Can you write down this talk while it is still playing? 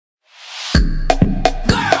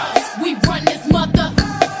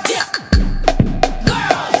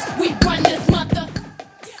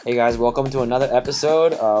Hey guys, welcome to another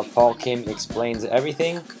episode of Paul Kim Explains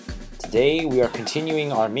Everything. Today we are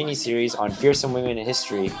continuing our mini-series on fearsome women in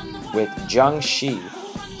history with Zheng Shi.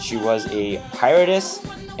 She was a piratess,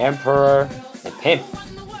 emperor, and pimp.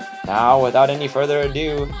 Now, without any further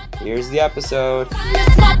ado, here's the episode.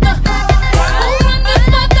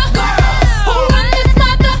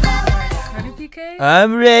 Ready, PK?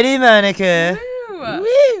 I'm ready, Monica.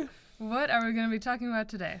 Woo! What are we going to be talking about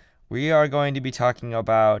today? We are going to be talking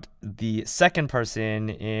about the second person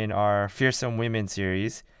in our Fearsome Women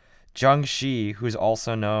series, Zheng Shi, who's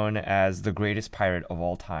also known as the greatest pirate of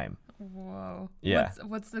all time. Whoa. Yeah.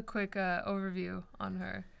 What's the quick overview on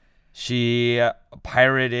her? She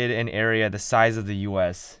pirated an area the size of the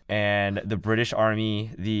U.S. and the British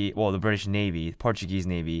Army, the British Navy, Portuguese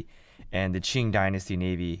Navy, and the Qing Dynasty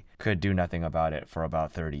Navy could do nothing about it for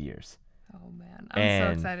about 30 years. Oh man, I'm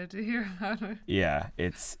so excited to hear about her. Yeah,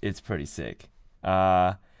 it's pretty sick.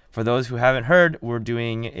 For those who haven't heard, we're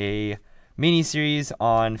doing a mini-series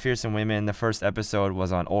on fearsome women. The first episode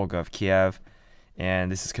was on Olga of Kiev, and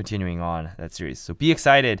this is continuing on that series. So be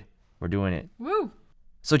excited. We're doing it. Woo!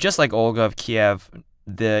 So just like Olga of Kiev,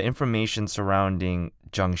 the information surrounding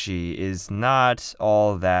Zheng Shi is not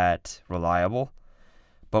all that reliable,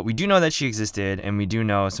 but we do know that she existed, and we do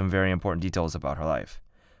know some very important details about her life.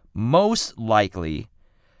 Most likely,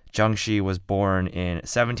 Zheng Shi was born in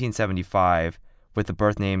 1775 with the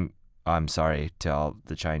birth name, I'm sorry to all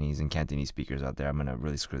the Chinese and Cantonese speakers out there, I'm going to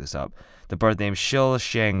really screw this up, the birth name Shil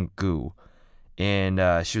Shanggu,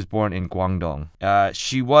 and she was born in Guangdong.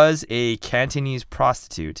 She was a Cantonese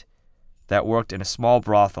prostitute that worked in a small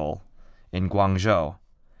brothel in Guangzhou.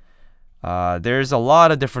 There's a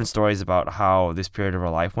lot of different stories about how this period of her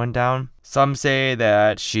life went down. Some say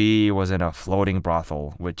that she was in a floating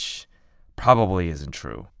brothel, which probably isn't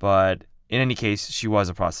true. But in any case, she was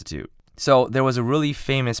a prostitute. So there was a really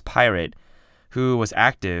famous pirate who was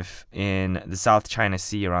active in the South China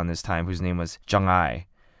Sea around this time, whose name was Zheng Ai.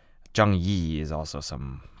 Zheng Yi is also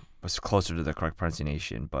was closer to the correct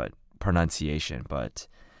pronunciation, but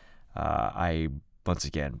I, once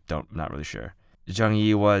again, not really sure. Zheng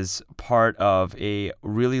Yi was part of a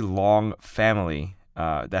really long family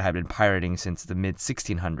that had been pirating since the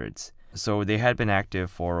mid-1600s. So they had been active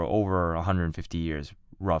for over 150 years,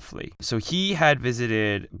 roughly. So he had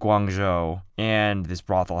visited Guangzhou and this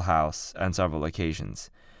brothel house on several occasions.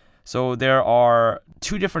 So there are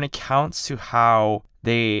two different accounts to how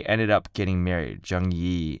they ended up getting married, Zheng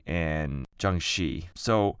Yi and Zheng Shi.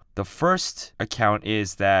 So the first account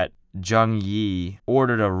is that Zheng Yi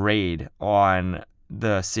ordered a raid on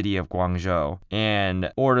the city of Guangzhou and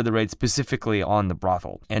ordered the raid specifically on the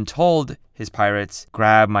brothel and told his pirates,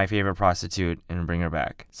 grab my favorite prostitute and bring her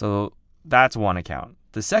back. So that's one account.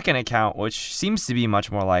 The second account, which seems to be much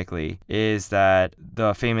more likely, is that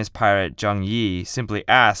the famous pirate Zheng Yi simply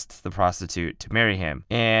asked the prostitute to marry him,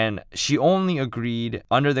 and she only agreed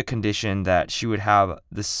under the condition that she would have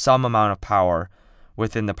some amount of power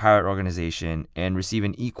within the pirate organization and receive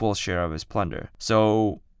an equal share of his plunder.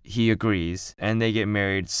 So he agrees, and they get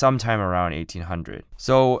married sometime around 1800.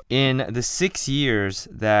 So in the 6 years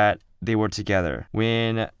that they were together,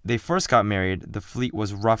 when they first got married, the fleet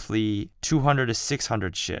was roughly 200 to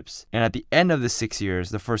 600 ships. And at the end of the 6 years,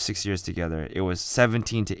 the first 6 years together, it was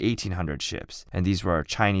 17 to 1800 ships. And these were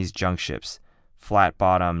Chinese junk ships,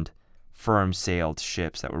 flat-bottomed, firm-sailed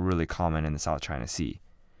ships that were really common in the South China Sea.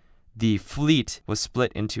 The fleet was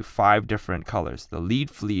split into 5 different colors. The lead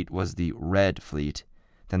fleet was the red fleet.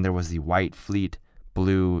 Then there was the white fleet,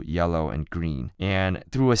 blue, yellow, and green. And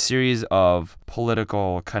through a series of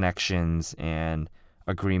political connections and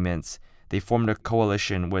agreements, they formed a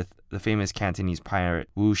coalition with the famous Cantonese pirate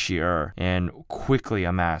Wu Shi'er and quickly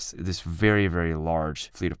amassed this very, very large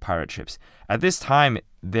fleet of pirate ships. At this time,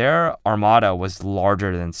 their armada was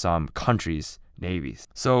larger than some countries' navies.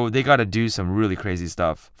 So they got to do some really crazy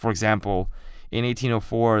stuff. For example, in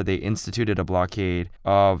 1804, they instituted a blockade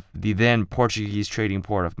of the then Portuguese trading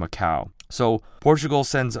port of Macau. So Portugal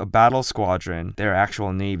sends a battle squadron, their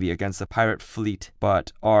actual navy, against the pirate fleet,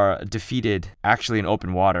 but are defeated actually in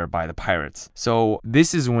open water by the pirates. So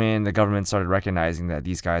this is when the government started recognizing that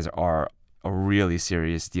these guys are a really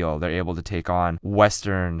serious deal. They're able to take on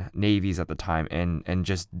Western navies at the time and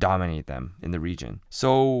just dominate them in the region.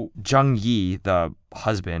 So Zheng Yi, the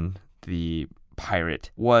husband, the pirate,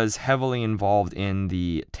 was heavily involved in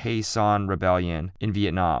the Tay Son Rebellion in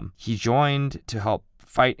Vietnam. He joined to help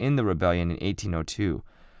fight in the rebellion in 1802.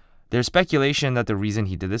 There's speculation that the reason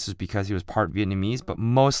he did this was because he was part Vietnamese, but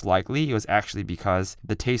most likely it was actually because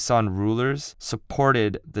the Tay Son rulers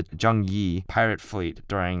supported the Zheng Yi pirate fleet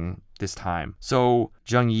during this time. So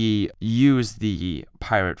Zheng Yi used the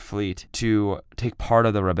pirate fleet to take part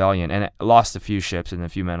of the rebellion and lost a few ships and a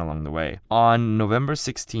few men along the way. On November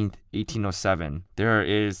 16th, 1807, there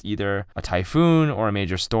is either a typhoon or a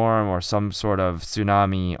major storm or some sort of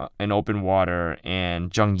tsunami in open water,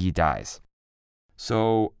 and Zheng Yi dies.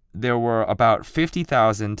 So there were about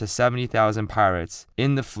 50,000 to 70,000 pirates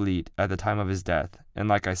in the fleet at the time of his death. And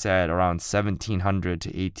like I said, around 1,700 to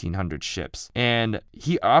 1,800 ships. And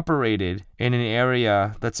he operated in an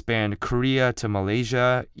area that spanned Korea to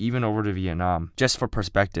Malaysia, even over to Vietnam. Just for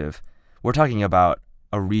perspective, we're talking about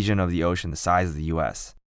a region of the ocean the size of the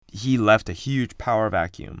US. He left a huge power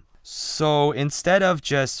vacuum. So instead of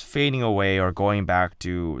just fading away or going back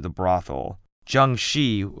to the brothel, Zheng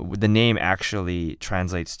Shi, the name actually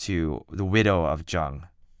translates to the widow of Zheng.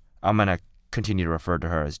 I'm going to continue to refer to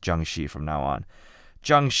her as Zheng Shi from now on.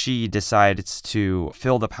 Zheng Shi decides to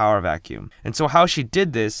fill the power vacuum. And so how she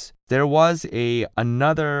did this, there was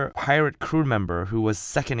another pirate crew member who was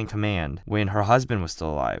second in command when her husband was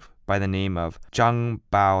still alive, by the name of Zhang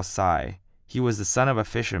Bao Sai. He was the son of a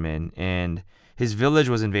fisherman, and his village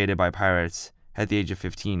was invaded by pirates at the age of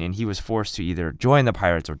 15, and he was forced to either join the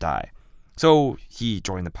pirates or die. So he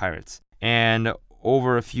joined the pirates. And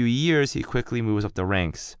over a few years, he quickly moves up the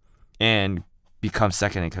ranks and becomes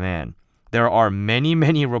second in command. There are many,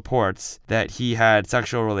 many reports that he had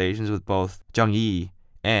sexual relations with both Zheng Yi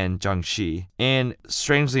and Zheng Shi, and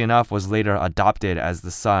strangely enough was later adopted as the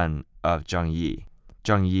son of Zheng Yi.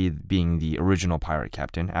 Zheng Yi being the original pirate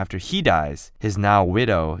captain. After he dies, his now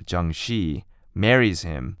widow, Zheng Shi, marries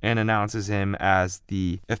him and announces him as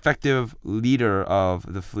the effective leader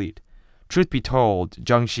of the fleet. Truth be told,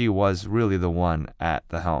 Zheng Shi was really the one at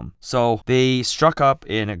the helm. So they struck up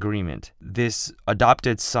an agreement. This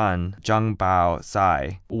adopted son, Zhang Bao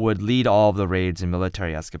Sai, would lead all of the raids and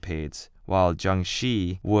military escapades, while Zheng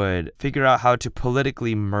Shi would figure out how to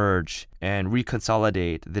politically merge and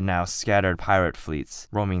reconsolidate the now scattered pirate fleets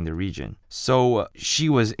roaming the region. So she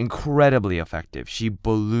was incredibly effective. She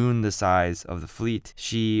ballooned the size of the fleet.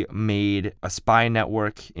 She made a spy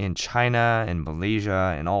network in China and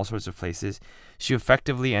Malaysia and all sorts of places. She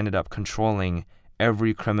effectively ended up controlling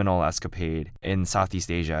every criminal escapade in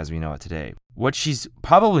Southeast Asia as we know it today. What she's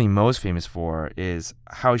probably most famous for is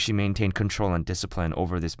how she maintained control and discipline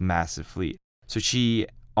over this massive fleet. So she,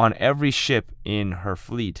 on every ship in her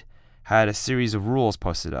fleet, had a series of rules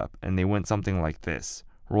posted up, and they went something like this.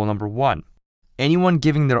 Rule number 1. Anyone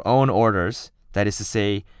giving their own orders, that is to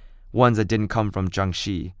say, ones that didn't come from Zheng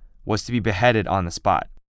Shi, was to be beheaded on the spot.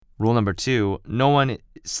 Rule number 2. No one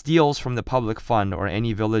steals from the public fund or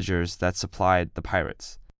any villagers that supplied the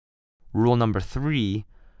pirates. Rule number 3.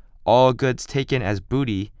 All goods taken as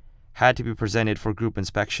booty had to be presented for group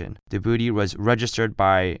inspection. The booty was registered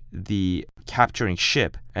by the capturing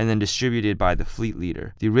ship and then distributed by the fleet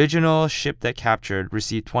leader. The original ship that captured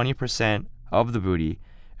received 20% of the booty,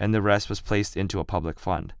 and the rest was placed into a public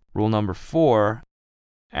fund. Rule number 4.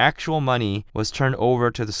 Actual money was turned over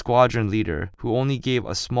to the squadron leader, who only gave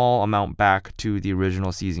a small amount back to the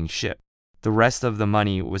original seizing ship. The rest of the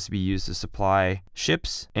money was to be used to supply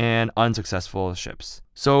ships and unsuccessful ships.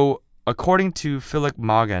 So, according to Philip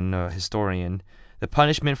Magan, a historian, the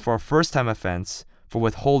punishment for a first-time offense for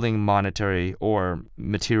withholding monetary or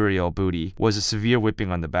material booty was a severe whipping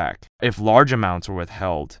on the back. If large amounts were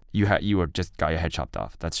withheld, you were just got your head chopped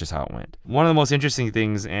off. That's just how it went. One of the most interesting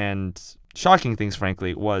things and shocking things,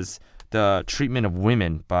 frankly, was the treatment of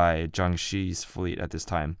women by Zheng Shi's fleet at this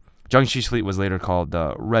time. Zheng Shi's fleet was later called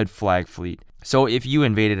the Red Flag Fleet. So if you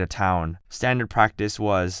invaded a town, standard practice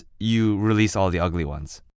was you release all the ugly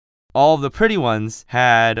ones. All of the pretty ones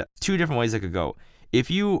had two different ways it could go. If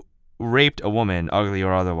you raped a woman, ugly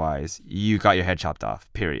or otherwise, you got your head chopped off,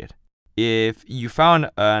 period. If you found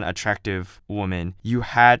an attractive woman, you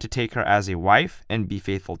had to take her as a wife and be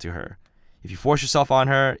faithful to her. If you force yourself on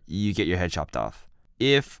her, you get your head chopped off.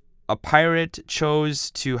 If a pirate chose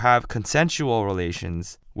to have consensual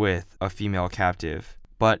relations with a female captive,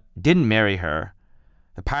 but didn't marry her,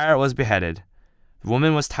 the pirate was beheaded, the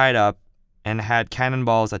woman was tied up, and had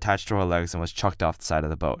cannonballs attached to her legs and was chucked off the side of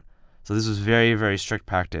the boat. So this was very, very strict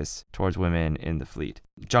practice towards women in the fleet.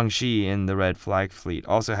 Zheng Shi in the Red Flag Fleet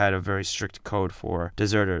also had a very strict code for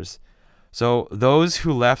deserters. So those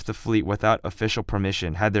who left the fleet without official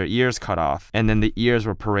permission had their ears cut off, and then the ears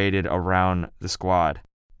were paraded around the squad.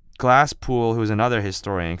 Glasspool, who's another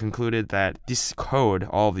historian, concluded that this code,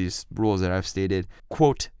 all of these rules that I've stated,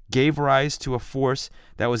 quote, gave rise to a force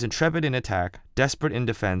that was intrepid in attack, desperate in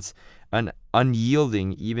defense, and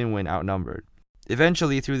unyielding even when outnumbered.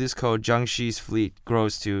 Eventually, through this code, Zheng Shi's fleet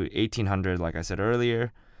grows to 1,800, like I said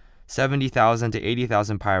earlier. 70,000 to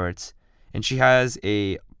 80,000 pirates, and she has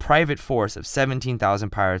a private force of 17,000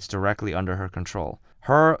 pirates directly under her control.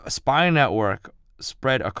 Her spy network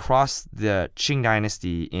spread across the Qing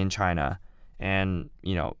dynasty in China, and, the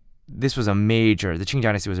Qing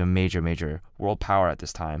dynasty was a major world power at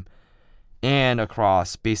this time, and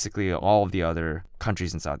across basically all of the other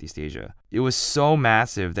countries in Southeast Asia. It was so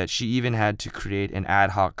massive that she even had to create an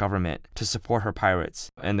ad hoc government to support her pirates.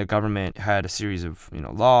 And the government had a series of,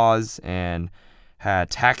 laws and had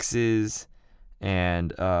taxes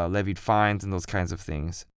and levied fines and those kinds of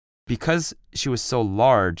things. Because she was so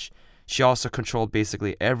large, she also controlled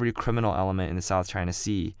basically every criminal element in the South China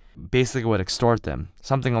Sea, basically would extort them.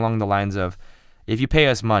 Something along the lines of, if you pay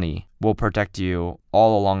us money, we'll protect you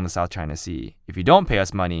all along the South China Sea. If you don't pay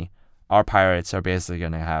us money, our pirates are basically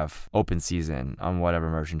going to have open season on whatever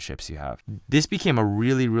merchant ships you have. This became a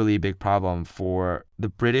really, really big problem for the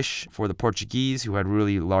British, for the Portuguese, who had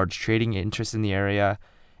really large trading interests in the area,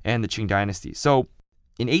 and the Qing dynasty. So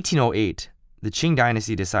in 1808, the Qing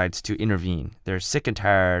dynasty decides to intervene. They're sick and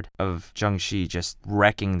tired of Zheng Xi just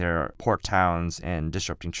wrecking their port towns and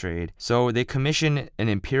disrupting trade. So they commission an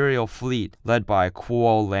imperial fleet led by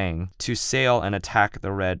Kuo Lang to sail and attack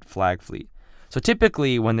the Red Flag Fleet. So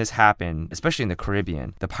typically when this happened, especially in the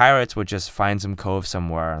Caribbean, the pirates would just find some cove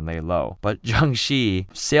somewhere and lay low. But Zheng Xi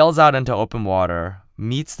sails out into open water,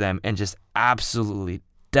 meets them, and just absolutely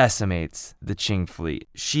decimates the Qing fleet.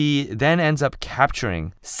 She then ends up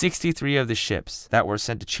capturing 63 of the ships that were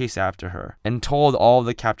sent to chase after her and told all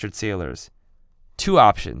the captured sailors, 2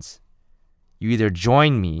 options. You either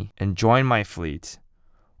join me and join my fleet,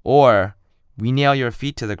 or we nail your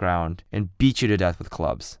feet to the ground and beat you to death with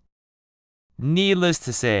clubs. Needless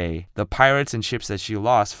to say, the pirates and ships that she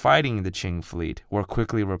lost fighting the Qing fleet were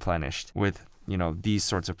quickly replenished with, these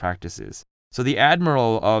sorts of practices. So the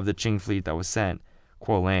admiral of the Qing fleet that was sent,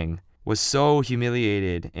 Kuo Lang, was so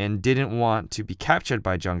humiliated and didn't want to be captured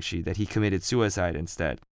by Zheng Xi that he committed suicide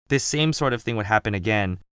instead. This same sort of thing would happen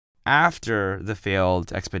again after the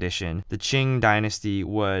failed expedition. The Qing dynasty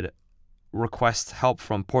would request help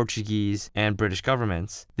from Portuguese and British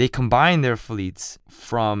governments. They combined their fleets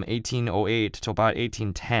from 1808 to about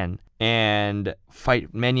 1810 and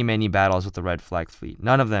fight many, many battles with the Red Flag Fleet,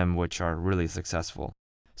 none of them which are really successful.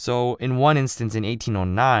 So in one instance in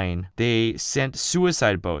 1809, they sent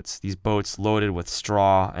suicide boats, these boats loaded with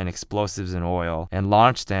straw and explosives and oil, and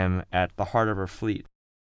launched them at the heart of her fleet.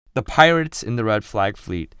 The pirates in the Red Flag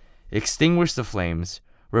Fleet extinguished the flames,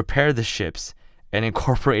 repaired the ships, and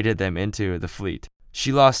incorporated them into the fleet.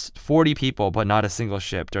 She lost 40 people, but not a single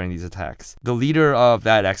ship during these attacks. The leader of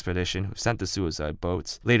that expedition, who sent the suicide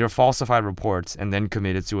boats, later falsified reports and then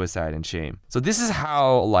committed suicide in shame. So this is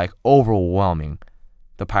how, overwhelming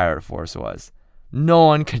the pirate force was. No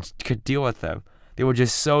one could deal with them. They were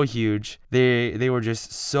just so huge. They were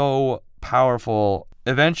just so powerful.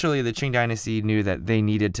 Eventually, the Qing dynasty knew that they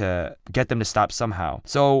needed to get them to stop somehow.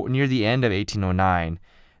 So near the end of 1809,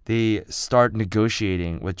 they start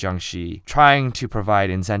negotiating with Zheng Xi, trying to provide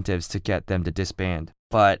incentives to get them to disband.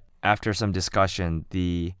 But after some discussion,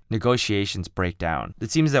 the negotiations break down.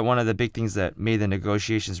 It seems that one of the big things that made the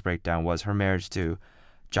negotiations break down was her marriage to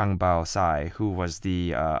Zhang Baosai, who was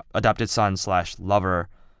the adopted son / lover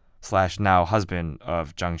 / now husband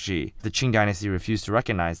of Zheng Xi. The Qing dynasty refused to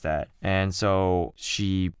recognize that, and so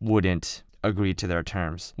she wouldn't agree to their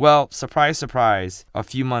terms. Well, surprise, surprise, a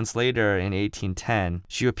few months later in 1810,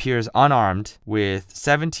 she appears unarmed with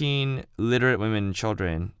 17 literate women and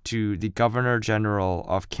children to the Governor General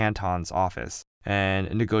of Canton's office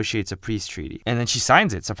and negotiates a peace treaty. And then she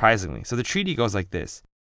signs it, surprisingly. So the treaty goes like this.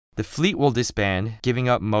 The fleet will disband, giving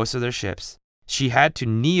up most of their ships. She had to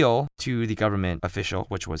kneel to the government official,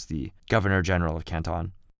 which was the Governor General of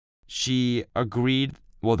Canton.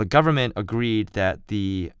 The government agreed that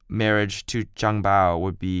the marriage to Zhang Bao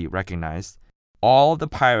would be recognized. All the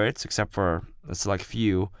pirates, except for a select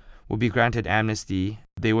few, would be granted amnesty.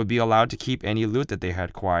 They would be allowed to keep any loot that they had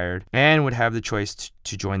acquired and would have the choice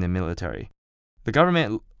to join the military. The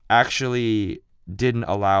government actually didn't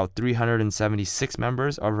allow 376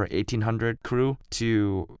 members of her 1,800 crew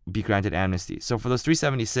to be granted amnesty. So for those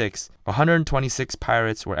 376, 126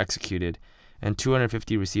 pirates were executed and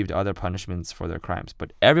 250 received other punishments for their crimes.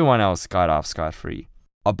 But everyone else got off scot-free.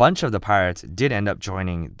 A bunch of the pirates did end up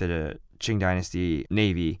joining the Qing dynasty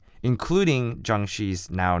navy, including Zheng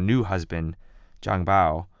Xi's now new husband, Zhang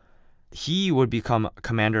Bao. He would become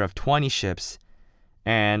commander of 20 ships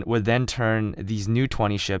and would then turn these new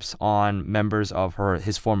 20 ships on members of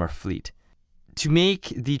his former fleet. To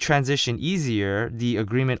make the transition easier, the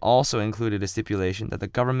agreement also included a stipulation that the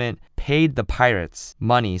government paid the pirates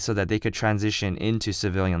money so that they could transition into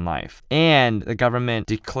civilian life. And the government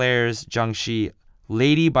declares Zhang Xi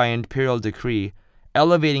lady by imperial decree,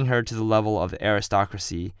 elevating her to the level of the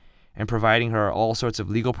aristocracy and providing her all sorts of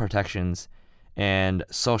legal protections and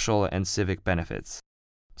social and civic benefits.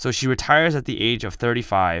 So she retires at the age of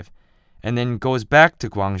 35 and then goes back to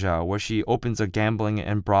Guangzhou, where she opens a gambling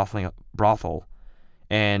and brothel.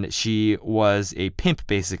 And she was a pimp,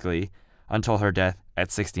 basically, until her death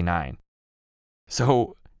at 69.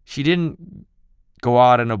 So she didn't go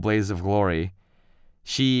out in a blaze of glory.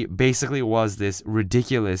 She basically was this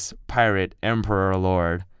ridiculous pirate emperor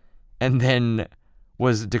lord, and then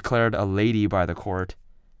was declared a lady by the court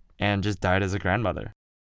and just died as a grandmother.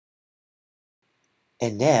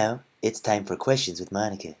 And now it's time for questions with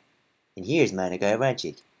Monica. And here's Monica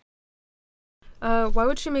Ivanchik. Why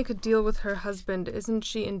would she make a deal with her husband? Isn't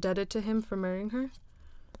she indebted to him for marrying her?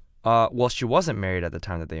 Well, she wasn't married at the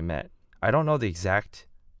time that they met. I don't know the exact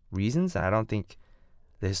reasons. I don't think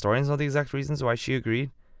the historians know the exact reasons why she agreed,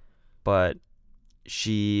 but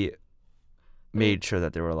she made sure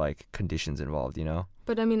that there were like conditions involved, you know?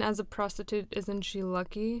 But I mean, as a prostitute, isn't she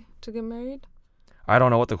lucky to get married? I don't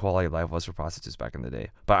know what the quality of life was for prostitutes back in the day,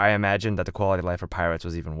 but I imagine that the quality of life for pirates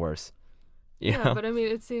was even worse. You know? But I mean,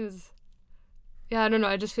 it seems... Yeah, I don't know.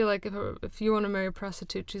 I just feel like if you want to marry a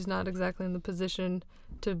prostitute, she's not exactly in the position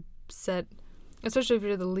to set... Especially if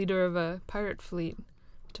you're the leader of a pirate fleet,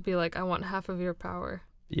 to be like, I want half of your power.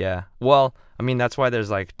 Yeah. Well, I mean, that's why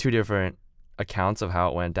there's like two different accounts of how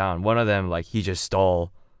it went down. One of them, like, he just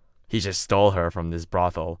stole her from this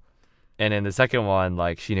brothel. And in the second one,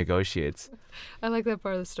 like, she negotiates. I like that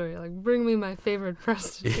part of the story. Like, bring me my favorite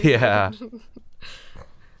prostitute. Yeah.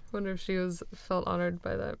 Wonder if she felt honored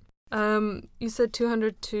by that. You said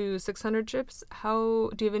 200 to 600 ships.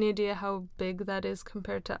 Do you have any idea how big that is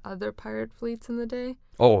compared to other pirate fleets in the day?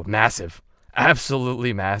 Oh, massive.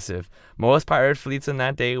 Absolutely massive. Most pirate fleets in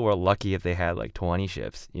that day were lucky if they had like 20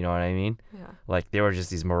 ships. You know what I mean? Yeah. Like, they were just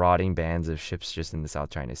these marauding bands of ships just in the South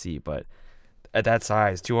China Sea. But at that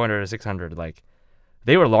size, 200 to 600, like,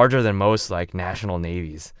 they were larger than most like national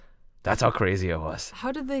navies. That's how crazy it was.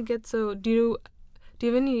 How did they get so... Do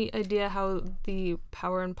you have any idea how the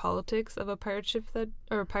power and politics of a pirate ship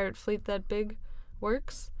or a pirate fleet that big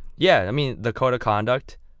works? Yeah, I mean, the code of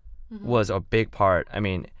conduct was a big part. I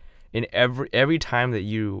mean, in every time that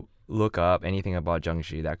you look up anything about Zhang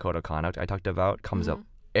Xi, that code of conduct I talked about comes up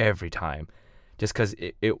every time, just because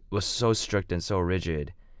it was so strict and so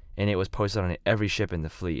rigid, and it was posted on every ship in the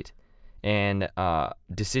fleet. And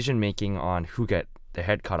decision making on who get their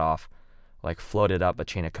head cut off, like, floated up a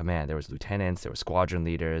chain of command. There was lieutenants, there were squadron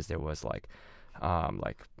leaders, there was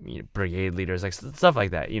brigade leaders, like stuff like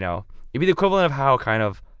that. You know, it'd be the equivalent of how kind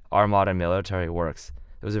of our modern military works.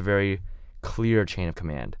 There was a very clear chain of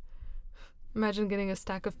command. Imagine getting a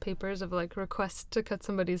stack of papers of like requests to cut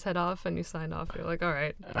somebody's head off, and you sign off. You're like, all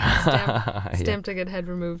right, stamp to get head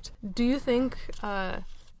removed. Do you think,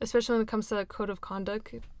 especially when it comes to that code of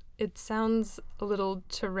conduct, it sounds a little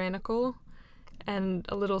tyrannical and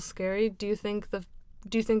a little scary? Do you think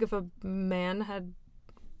if a man had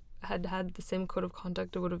the same code of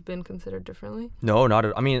conduct, it would have been considered differently? No, not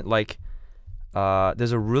at all. I mean, like,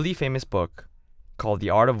 there's a really famous book called The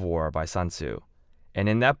Art of War by Sun Tzu. And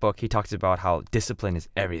in that book, he talks about how discipline is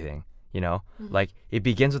everything, you know? Like, it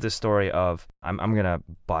begins with the story of, I'm going to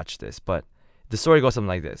botch this, but the story goes something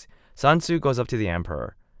like this. Sun Tzu goes up to the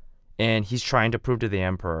emperor, and he's trying to prove to the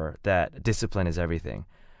emperor that discipline is everything.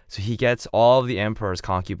 So he gets all of the emperor's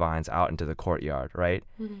concubines out into the courtyard, right?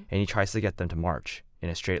 And he tries to get them to march in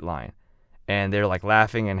a straight line. And they're like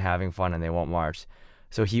laughing and having fun, and they won't march.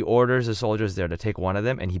 So he orders the soldiers there to take one of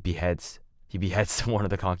them, and he beheads one of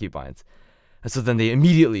the concubines. And so then they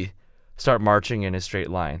immediately start marching in a straight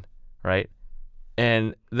line, right?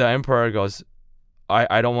 And the emperor goes,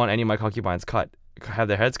 I don't want any of my concubines have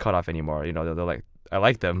their heads cut off anymore. You know, they're like, I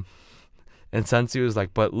like them. And Sun Tzu is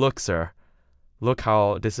like, but look, sir, look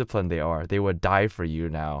how disciplined they are. They would die for you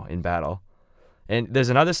now in battle. And there's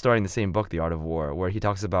another story in the same book, The Art of War, where he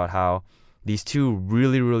talks about how these two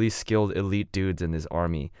really, really skilled elite dudes in this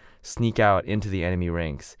army sneak out into the enemy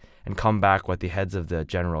ranks and come back with the heads of the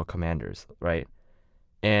general commanders, right?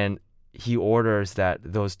 And he orders that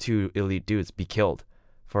those two elite dudes be killed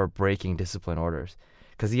for breaking discipline orders.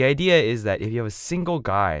 Because the idea is that if you have a single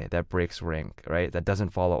guy that breaks rank, right, that doesn't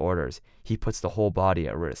follow orders, he puts the whole body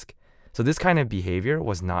at risk. So this kind of behavior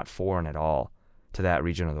was not foreign at all to that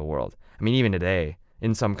region of the world. I mean, even today,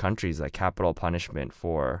 in some countries, like, capital punishment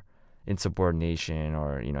for insubordination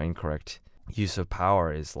or, you know, incorrect use of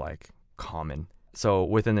power is like common. So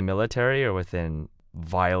within the military or within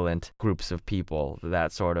violent groups of people,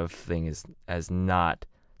 that sort of thing is as not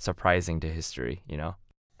surprising to history, you know?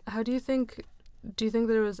 Do you think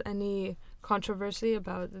there was any controversy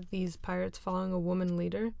about these pirates following a woman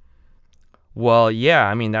leader? Well, yeah,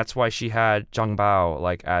 I mean, that's why she had Zhang Bao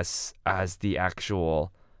like as the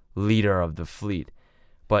actual leader of the fleet.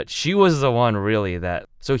 But she was the one really that,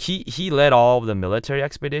 so he led all of the military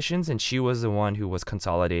expeditions, and she was the one who was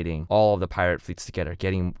consolidating all of the pirate fleets together,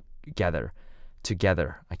 getting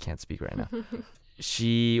together. I can't speak right now.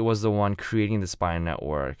 She was the one creating the spy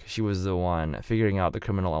network. She was the one figuring out the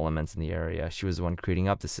criminal elements in the area. She was the one creating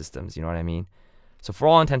up the systems, you know what I mean? So for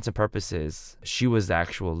all intents and purposes, she was the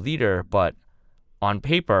actual leader, but on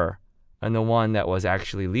paper, and the one that was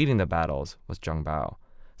actually leading the battles was Zhang Bao.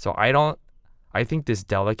 So I think this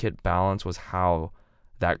delicate balance was how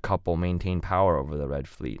that couple maintained power over the Red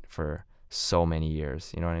Fleet for so many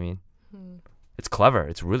years, you know what I mean? It's clever.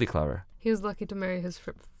 It's really clever. He was lucky to marry his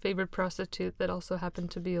favorite prostitute that also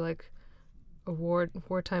happened to be like a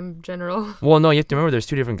wartime general. Well, no, you have to remember there's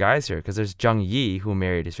two different guys here, because there's Zheng Yi, who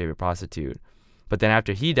married his favorite prostitute. But then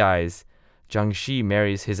after he dies, Zheng Shi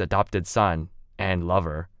marries his adopted son and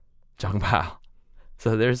lover, Zhang Bao.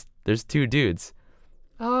 So there's two dudes.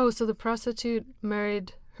 Oh, so the prostitute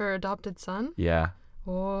married her adopted son? Yeah.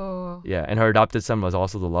 Whoa. Yeah, and her adopted son was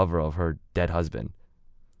also the lover of her dead husband.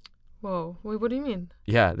 Whoa. Wait, what do you mean?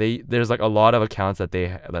 Yeah, there's like a lot of accounts that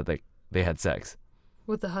they had sex.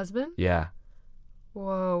 With the husband? Yeah.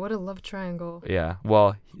 Whoa, what a love triangle. Yeah.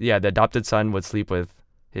 Well, yeah, the adopted son would sleep with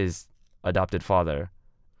his adopted father,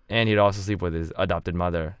 and he'd also sleep with his adopted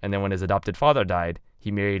mother. And then when his adopted father died,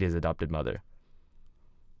 he married his adopted mother.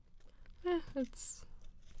 That's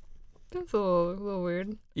a little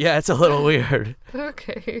weird. Yeah, it's a little weird.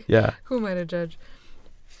 Okay. Yeah. Who am I to judge?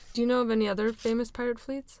 Do you know of any other famous pirate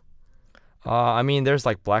fleets? I mean, there's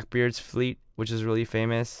like Blackbeard's fleet, which is really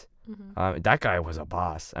famous. Mm-hmm. That guy was a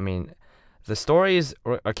boss. I mean, the stories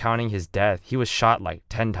accounting his death, he was shot like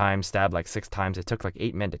 10 times, stabbed like 6 times. It took like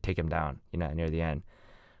 8 men to take him down, you know, near the end.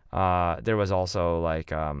 There was also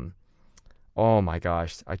like, oh my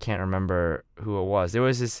gosh, I can't remember who it was. There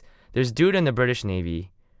was this dude in the British Navy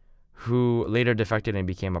who later defected and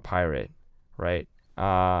became a pirate, right?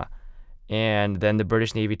 And then the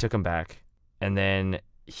British Navy took him back, and then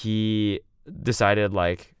he decided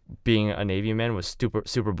like being a Navy man was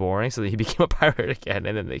super boring, so he became a pirate again,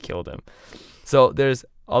 and then they killed him. So there's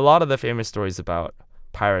a lot of the famous stories about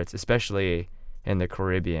pirates, especially in the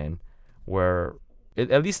Caribbean, where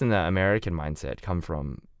at least in the American mindset, come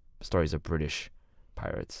from stories of British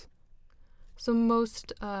pirates. So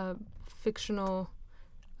most fictional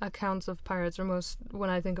accounts of pirates, or most, when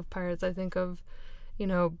I think of pirates, I think of, you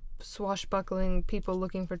know, swashbuckling people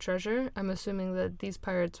looking for treasure. I'm assuming that these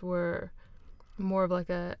pirates were more of like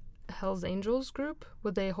a Hells Angels group.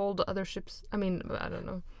 Would they hold other ships? I mean, I don't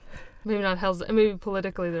know. Maybe not Hells. Maybe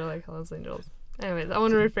politically they're like Hells Angels. Anyways, I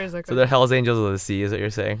want to rephrase that. So they're Hells Angels of the Sea, is what you're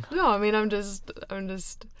saying? No, I mean, I'm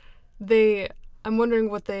wondering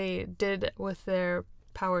what they did with their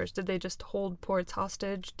powers. Did they just hold ports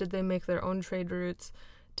hostage? Did they make their own trade routes?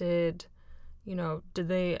 Did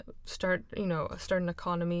they start an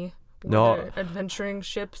economy? No. Were there adventuring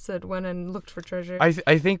ships that went and looked for treasure? I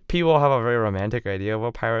think people have a very romantic idea of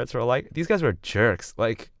what pirates were like. These guys were jerks.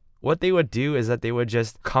 Like, what they would do is that they would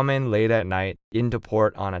just come in late at night into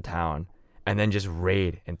port on a town and then just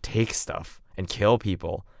raid and take stuff and kill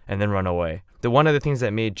people and then run away. One of the things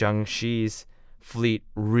that made Zheng Shi's fleet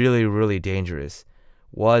really, really dangerous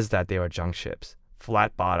was that they were junk ships,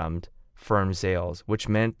 flat-bottomed, firm sails, which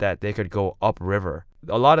meant that they could go upriver.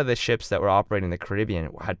 A lot of the ships that were operating in the Caribbean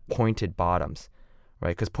had pointed bottoms,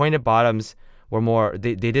 right? Because pointed bottoms were more,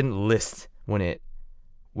 they didn't list when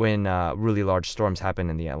really large storms happen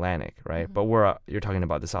in the Atlantic, right? Mm-hmm. But you're talking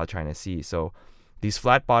about the South China Sea, so these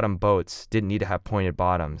flat-bottom boats didn't need to have pointed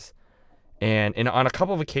bottoms. And on a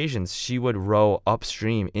couple of occasions, she would row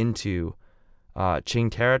upstream into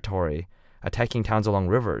Qing territory, attacking towns along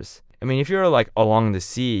rivers. I mean, if you're like along the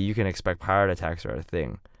sea, you can expect pirate attacks are a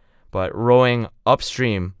thing. But rowing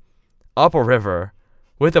upstream, up a river,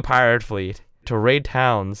 with a pirate fleet to raid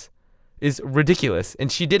towns is ridiculous.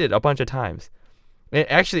 And she did it a bunch of times. And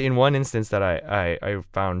actually, in one instance that I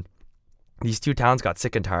found, these two towns got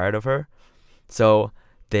sick and tired of her. So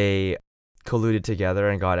they colluded together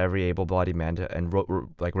and got every able-bodied man to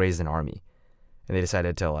raised an army. And they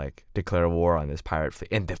decided to like declare war on this pirate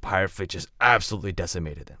fleet. And the pirate fleet just absolutely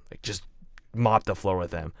decimated them. Like just mopped the floor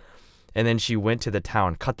with them. And then she went to the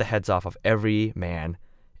town, cut the heads off of every man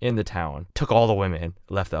in the town, took all the women,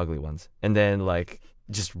 left the ugly ones, and then like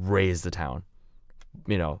just razed the town.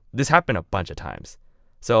 this happened a bunch of times.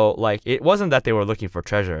 So like it wasn't that they were looking for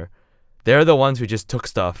treasure. They're the ones who just took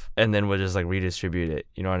stuff and then would just like redistribute it.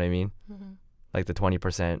 You know what I mean? Mm-hmm. Like the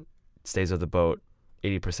 20% stays with the boat,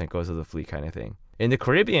 80% goes to the fleet kind of thing. In the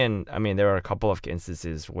Caribbean, I mean, there are a couple of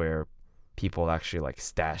instances where people actually like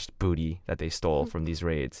stashed booty that they stole from these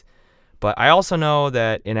raids. But I also know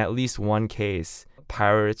that in at least one case,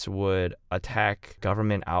 pirates would attack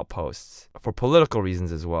government outposts for political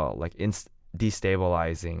reasons as well, like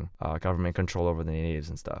destabilizing government control over the natives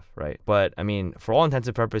and stuff, right? But I mean, for all intents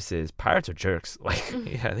and purposes, pirates are jerks. Like,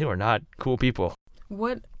 yeah, they were not cool people.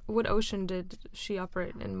 What ocean did she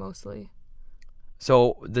operate in mostly?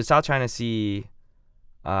 So the South China Sea,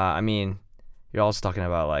 I mean, you're also talking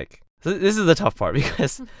about like, so this is the tough part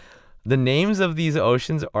because the names of these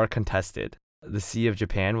oceans are contested. The Sea of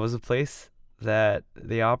Japan was a place that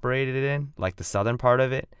they operated in, like the southern part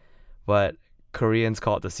of it, but Koreans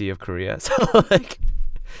call it the Sea of Korea. So like,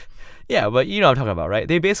 yeah, but you know what I'm talking about, right?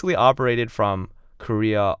 They basically operated from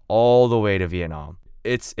Korea all the way to Vietnam.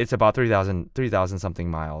 It's about 3,000 something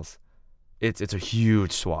miles. It's a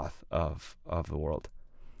huge swath of the world.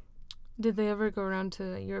 Did they ever go around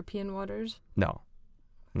to European waters? No.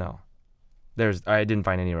 I didn't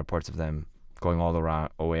find any reports of them going all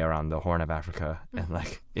the way around the Horn of Africa and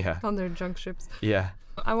like, yeah. On their junk ships. Yeah.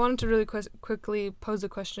 I wanted to really quickly pose a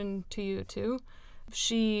question to you too.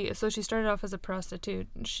 She started off as a prostitute.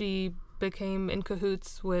 She became in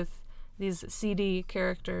cahoots with these seedy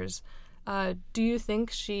characters. Do you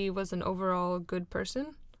think she was an overall good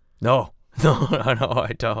person? No,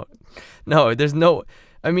 I don't. No, there's no.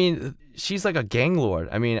 I mean, she's like a gang lord.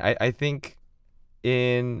 I mean, I think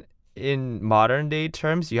in modern day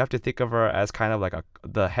terms, you have to think of her as kind of like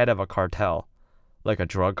the head of a cartel, like a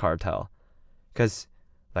drug cartel, because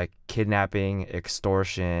like kidnapping,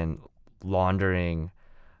 extortion, laundering,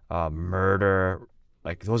 murder,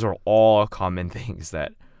 like those are all common things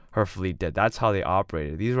that her fleet did. That's how they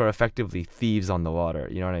operated. These were effectively thieves on the water.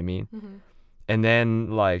 You know what I mean? Mm-hmm. And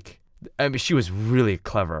then like, I mean, she was really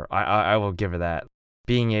clever. I will give her that.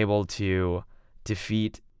 Being able to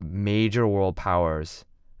defeat major world powers,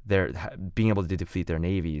 being able to defeat their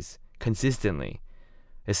navies consistently,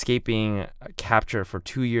 escaping capture for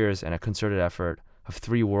 2 years and a concerted effort of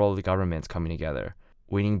 3 world governments coming together,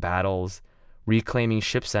 winning battles, reclaiming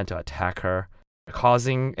ships sent to attack her,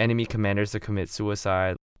 causing enemy commanders to commit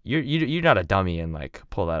suicide. You're not a dummy and like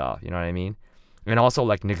pull that off. You know what I mean? And also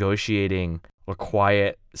like negotiating a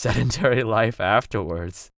quiet, sedentary life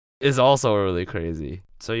afterwards is also really crazy.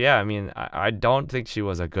 So yeah, I mean, I don't think she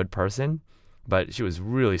was a good person, but she was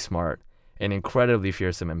really smart and incredibly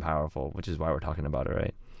fearsome and powerful, which is why we're talking about her,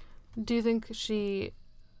 right? Do you think she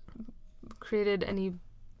created any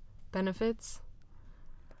benefits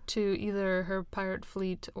to either her pirate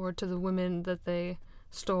fleet or to the women that they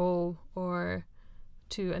stole or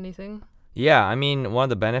to anything? Yeah, I mean, one of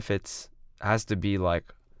the benefits has to be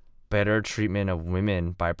like better treatment of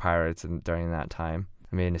women by pirates during that time.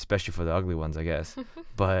 I mean, especially for the ugly ones, I guess.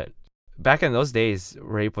 But back in those days,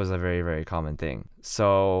 rape was a very, very common thing.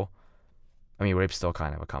 So, I mean, rape's still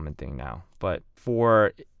kind of a common thing now. But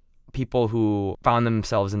for people who found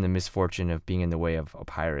themselves in the misfortune of being in the way of a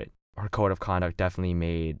pirate, her code of conduct definitely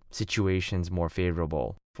made situations more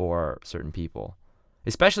favorable for certain people.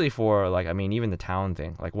 Especially for, like, I mean, even the town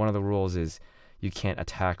thing. Like, one of the rules is you can't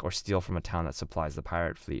attack or steal from a town that supplies the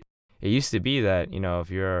pirate fleet. It used to be that, you know, if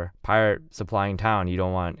you're a pirate supplying town, you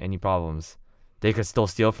don't want any problems. They could still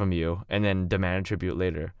steal from you and then demand tribute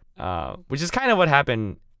later. Which is kind of what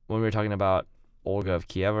happened when we were talking about Olga of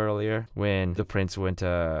Kiev earlier, when the Prince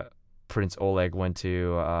Oleg went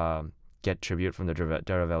to get tribute from the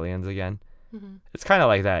Derevelians again. Mm-hmm. It's kind of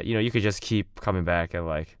like that. You know, you could just keep coming back and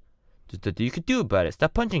like, you could do about it.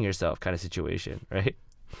 Stop punching yourself kind of situation, right?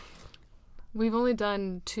 We've only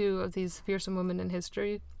done 2 of these fearsome women in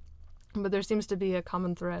history, but there seems to be a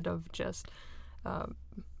common thread of just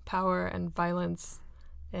power and violence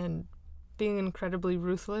and being incredibly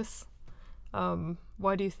ruthless.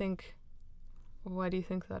 Why do you think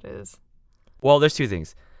that is? Well, there's 2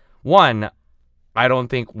 things. One, I don't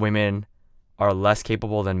think women are less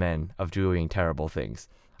capable than men of doing terrible things.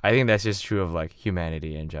 I think that's just true of like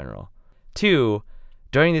humanity in general. 2,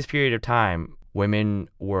 during this period of time, women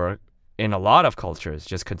were in a lot of cultures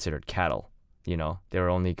just considered cattle. You know, they were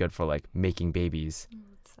only good for like making babies.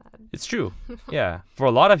 It's sad. It's true. Yeah. For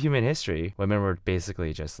a lot of human history, women were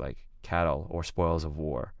basically just like cattle or spoils of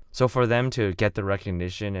war. So for them to get the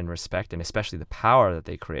recognition and respect and especially the power that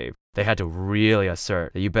they crave, they had to really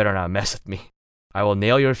assert that you better not mess with me. I will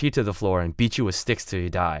nail your feet to the floor and beat you with sticks till you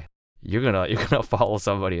die. you're gonna follow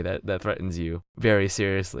somebody that threatens you very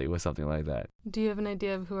seriously with something like that. Do you have an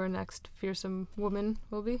idea of who our next fearsome woman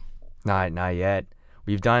will be? Not yet.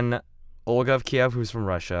 We've done Olga of Kiev, who's from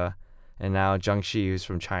Russia, and now Zhang Shi, who's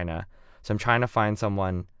from China. So I'm trying to find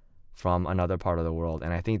someone from another part of the world,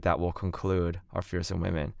 and I think that will conclude our fearsome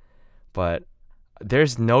women. But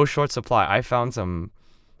there's no short supply. I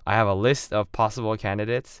have a list of possible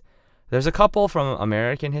candidates. There's a couple from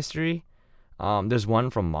American history. There's one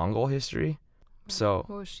from Mongol history. So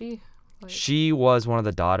What was she? she was one of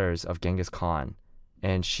the daughters of Genghis Khan,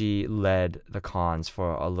 and she led the Khans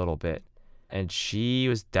for a little bit. And she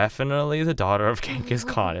was definitely the daughter of Genghis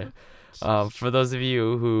Khan. For those of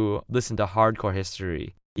you who listen to hardcore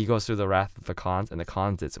history, he goes through the wrath of the Khans, and the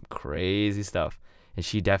Khans did some crazy stuff. And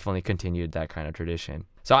she definitely continued that kind of tradition.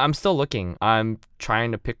 So I'm still looking. I'm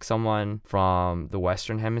trying to pick someone from the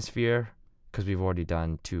Western Hemisphere because we've already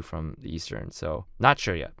done 2 from the Eastern. So not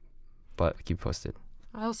sure yet, but keep posted.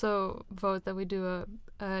 I also vote that we do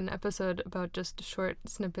an episode about just short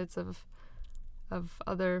snippets of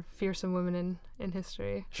other fearsome women in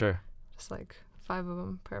history. Sure. Just like 5 of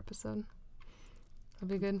them per episode. That'd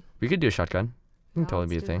be good. We could do a shotgun. It can Yeah, totally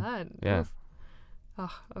be a let's do thing. that. Yeah. Oof.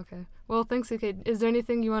 Oh, okay. Well, thanks, UK. Is there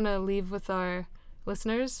anything you want to leave with our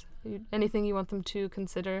listeners? Anything you want them to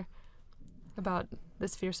consider about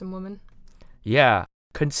this fearsome woman? Yeah.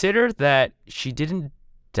 Consider that she didn't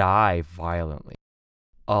die violently.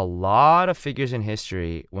 A lot of figures in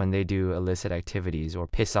history, when they do illicit activities or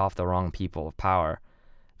piss off the wrong people of power,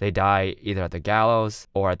 they die either at the gallows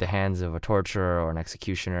or at the hands of a torturer or an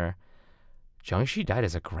executioner. Zhang Shi died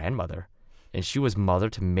as a grandmother, and she was mother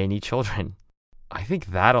to many children. I think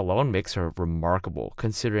that alone makes her remarkable,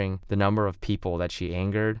 considering the number of people that she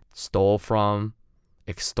angered, stole from,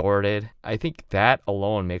 extorted. I think that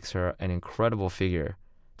alone makes her an incredible figure,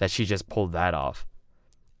 that she just pulled that off.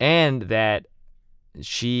 And that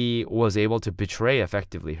she was able to betray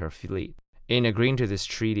effectively her fleet. In agreeing to this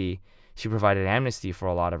treaty, she provided amnesty for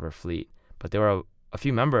a lot of her fleet, but there were a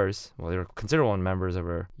few members, well, they were considerable members of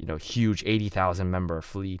her, huge 80,000 member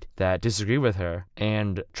fleet that disagreed with her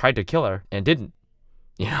and tried to kill her and didn't.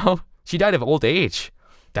 She died of old age.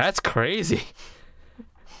 That's crazy.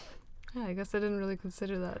 Yeah, I guess I didn't really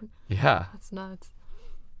consider that. Yeah. That's nuts.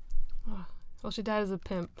 Oh. Well, she died as a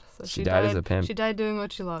pimp. So She died as a pimp. She died doing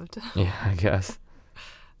what she loved. Yeah, I guess.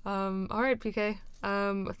 All right, PK.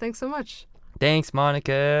 Thanks so much. Thanks,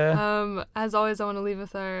 Monica. As always, I want to leave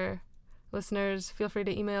with our listeners, feel free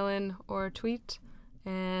to email in or tweet,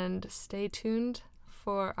 and stay tuned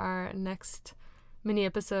for our next mini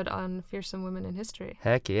episode on fearsome women in history.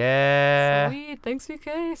 Heck yeah. Sweet. Thanks,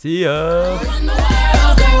 PK. See ya. Run the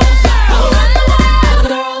world,